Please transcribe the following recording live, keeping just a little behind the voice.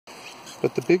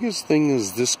But the biggest thing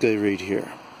is this guy right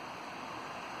here.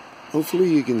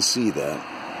 Hopefully you can see that.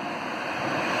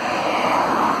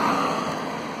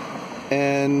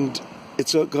 And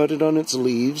it's got it on its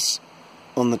leaves,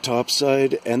 on the top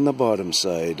side and the bottom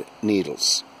side,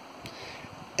 needles.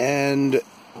 And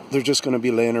they're just going to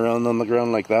be laying around on the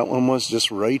ground like that one was,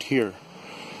 just right here,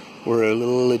 where a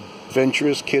little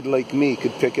adventurous kid like me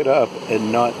could pick it up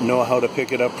and not know how to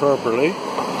pick it up properly.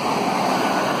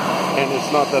 And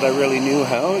it's not that I really knew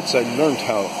how, it's I learned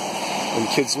how. And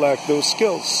kids lack those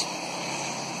skills.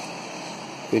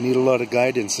 They need a lot of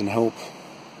guidance and help.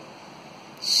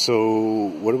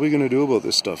 So what are we going to do about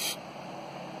this stuff?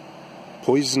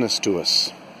 Poisonous to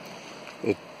us.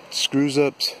 It screws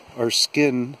up our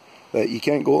skin that you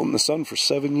can't go out in the sun for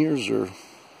 7 years or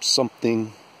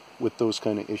something with those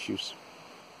kind of issues.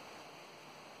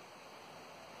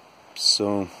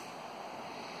 So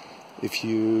if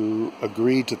you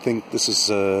agree to think this is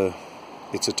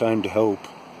it's a time to help.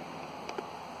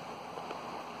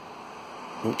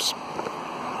 Oops.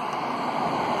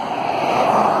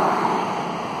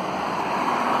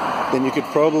 Then you could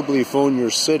probably phone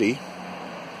your city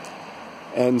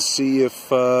and see if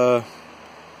there's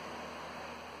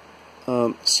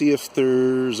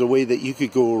a way that you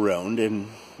could go around and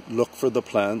look for the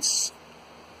plants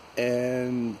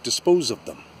and dispose of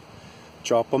them.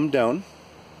 Chop them down,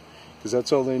 because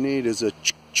that's all they need is a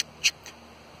chick, chick, chick.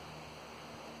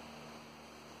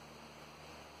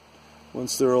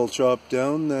 Once they're all chopped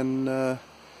down, then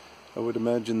I would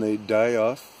imagine they die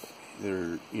off.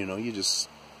 They're, you know, you just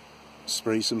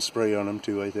spray some spray on them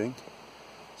too, I think.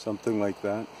 Something like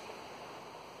that.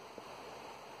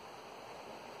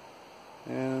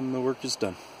 And the work is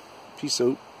done. Peace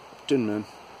out, Tinman.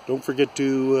 Don't forget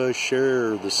to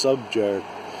share the subject.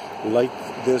 Like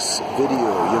this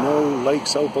video. You know,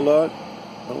 likes help a lot.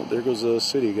 Oh, there goes the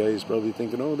city guy. He's probably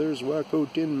thinking, oh, there's Wacko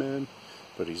Tinman.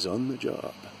 But he's on the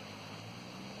job.